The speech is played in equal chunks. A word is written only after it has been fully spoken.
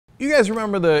you guys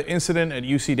remember the incident at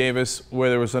UC Davis where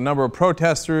there was a number of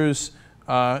protesters?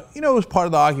 It was part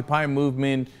of the Occupy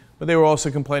movement, but they were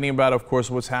also complaining about, of course,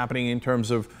 what's happening in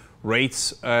terms of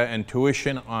rates and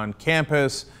tuition on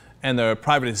campus and the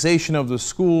privatization of the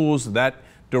schools, that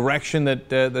direction that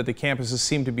the campuses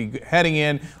seem to be heading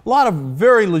in. A lot of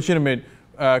very legitimate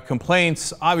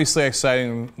complaints, obviously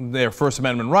exciting their First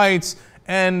Amendment rights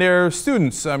and their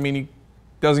students. I mean, it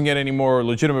doesn't get any more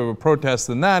legitimate of a protest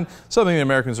than that, something the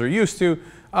Americans are used to.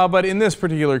 But in this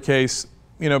particular case,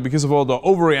 because of all the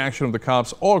overreaction of the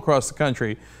cops all across the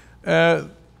country,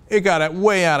 it got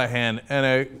way out of hand,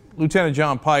 and Lieutenant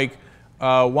John Pike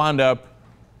wound up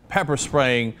pepper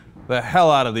spraying the hell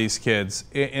out of these kids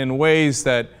in ways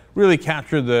that really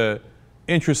captured the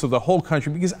interest of the whole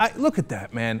country. Because look at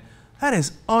that, man. That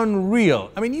is unreal.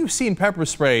 I mean, you've seen pepper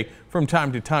spray from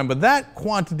time to time, but that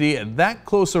quantity at that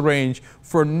close a range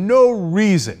for no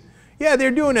reason. Yeah,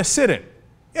 they're doing a sit-in.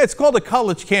 Yeah, it's called a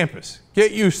college campus.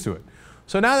 Get used to it.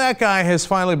 So now that guy has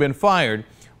finally been fired,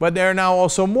 but there are now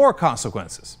also more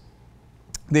consequences.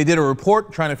 They did a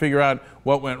report trying to figure out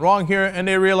what went wrong here, and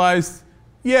they realized,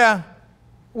 yeah,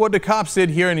 what the cops did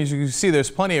here, and as you can see,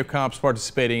 there's plenty of cops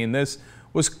participating in this,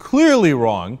 was clearly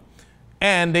wrong,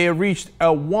 and they have reached a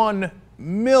 $1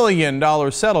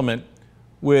 million settlement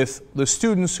with the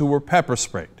students who were pepper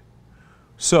sprayed.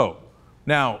 So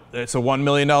now it's a $1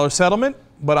 million settlement,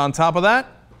 but on top of that,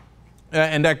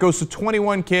 and that goes to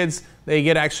 21 kids, they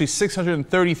get actually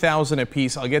 $630,000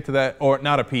 apiece. I'll get to that, or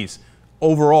not apiece,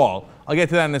 overall. I'll get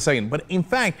to that in a second. But in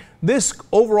fact, this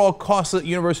overall cost the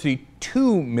university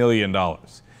 $2 million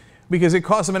because it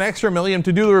cost them an extra $1 million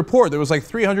to do the report. There was like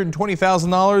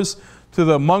 $320,000 to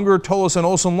the Munger, Tolos, and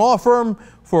Olson law firm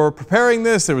for preparing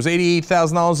this. There was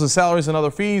 $88,000 in salaries and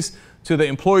other fees to the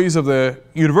employees of the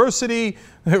university.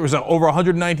 There was over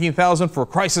 $119,000 for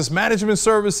crisis management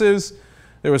services.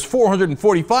 There was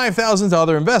 $445,000 to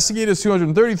other investigators,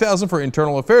 $230,000 for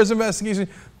internal affairs investigation.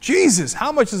 Jesus,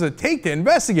 how much does it take to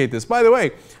investigate this? By the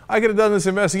way, I could have done this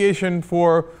investigation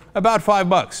for about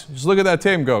 $5. Just look at that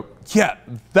tape and go, yeah,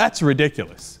 that's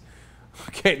ridiculous.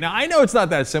 Okay, now I know it's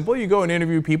not that simple. You go and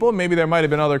interview people, and maybe there might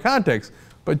have been other contexts,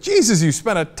 but Jesus, you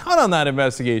spent a ton on that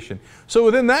investigation. So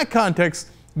within that context,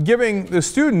 giving the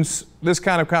students this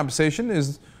kind of compensation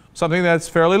is something that's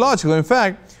fairly logical. In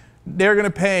fact, they're going to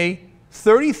pay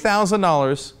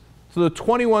 $30,000 to the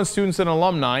 21 students and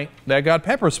alumni that got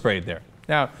pepper sprayed there.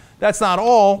 Now, that's not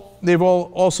all. They've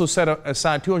also set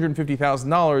aside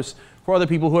 $250,000 for other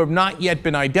people who have not yet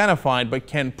been identified but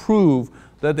can prove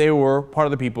that they were part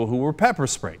of the people who were pepper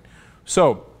sprayed.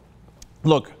 So,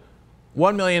 look,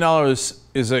 $1 million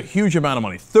is a huge amount of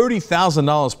money.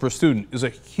 $30,000 per student is a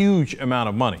huge amount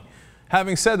of money.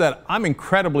 Having said that, I'm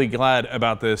incredibly glad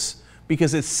about this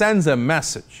because it sends a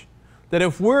message that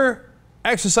if we're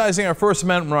exercising our First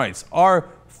Amendment rights, our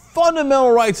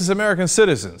fundamental rights as American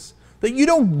citizens, that you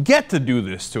don't get to do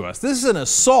this to us. This is an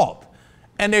assault.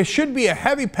 And there should be a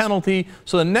heavy penalty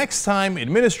so the next time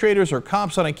administrators or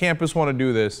cops on a campus want to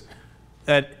do this,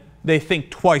 that they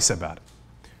think twice about it.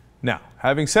 Now,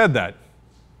 having said that,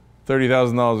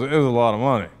 $30,000 is a lot of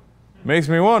money. Makes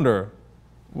me wonder,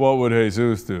 what would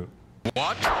Jesus do?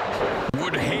 What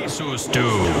would Jesus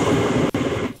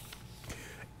do?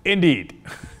 Indeed.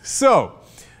 So,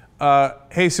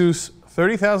 Jesus,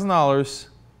 $30,000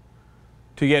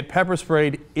 to get pepper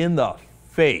sprayed in the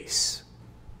face.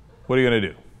 What are you going to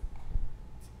do?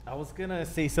 I was going to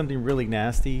say something really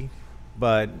nasty,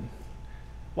 but,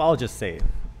 well, I'll just say it.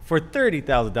 For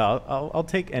 $30,000, I'll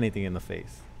take anything in the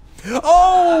face.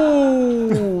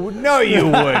 Oh, no, you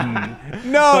wouldn't.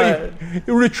 No,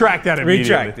 you retract that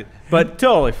immediately. Retract it. But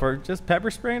totally, for just pepper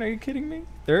spraying, are you kidding me?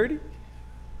 30?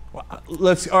 Well,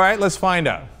 all right, let's find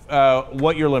out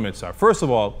what your limits are. First of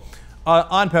all,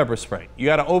 on pepper spray, you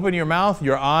got to open your mouth,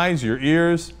 your eyes, your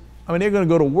ears. I mean, they're going to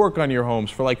go to work on your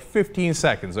homes for like 15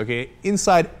 seconds, okay?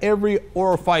 Inside every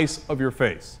orifice of your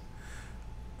face.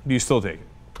 Do you still take it?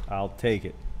 I'll take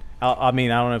it. I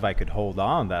mean, I don't know if I could hold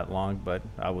on that long, but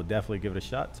I would definitely give it a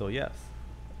shot, so yes.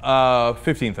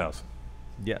 15,000.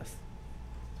 Yes.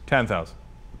 10,000.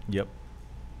 Yep.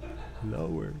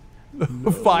 Lower.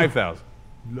 5,000.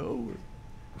 Lower.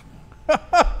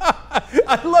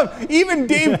 I love, even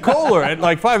Dave Kohler at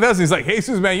like 5,000, he's like,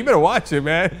 Jesus, man, you better watch it,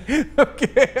 man.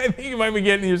 Okay, I think you might be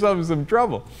getting yourself in some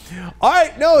trouble. All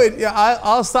right, no,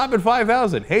 I'll stop at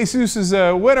 5,000. Jesus is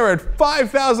a winner at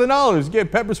 $5,000.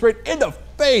 Get pepper sprayed in the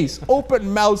face,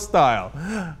 open mouth style.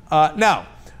 Now,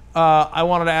 I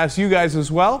wanted to ask you guys as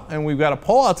well, and we've got a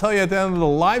poll. I'll tell you at the end of the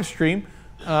live stream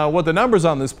what the numbers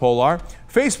on this poll are.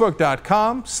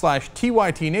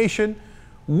 Facebook.com/TYTNation.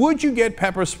 Would you get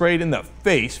pepper sprayed in the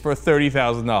face for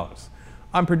 $30,000?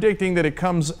 I'm predicting that it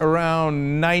comes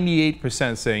around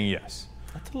 98% saying yes.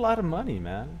 That's a lot of money,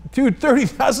 man. Dude,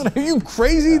 $30,000? Are you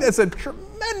crazy? That's a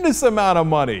tremendous amount of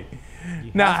money.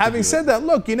 Now, having said that,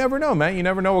 look, you never know, man. You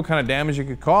never know what kind of damage it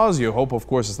could cause. You hope, of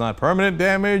course, it's not permanent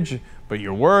damage, but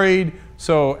you're worried.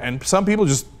 So, and some people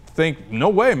just think, no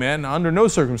way, man. Under no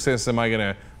circumstances am I going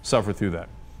to suffer through that.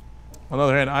 On the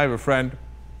other hand, I have a friend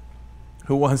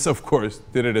who once, of course,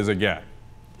 did it as a gag.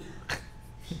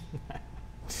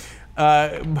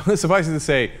 Suffice it to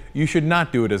say, you should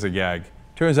not do it as a gag.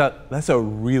 Turns out that's a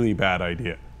really bad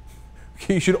idea.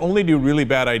 You should only do really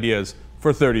bad ideas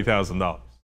for $30,000.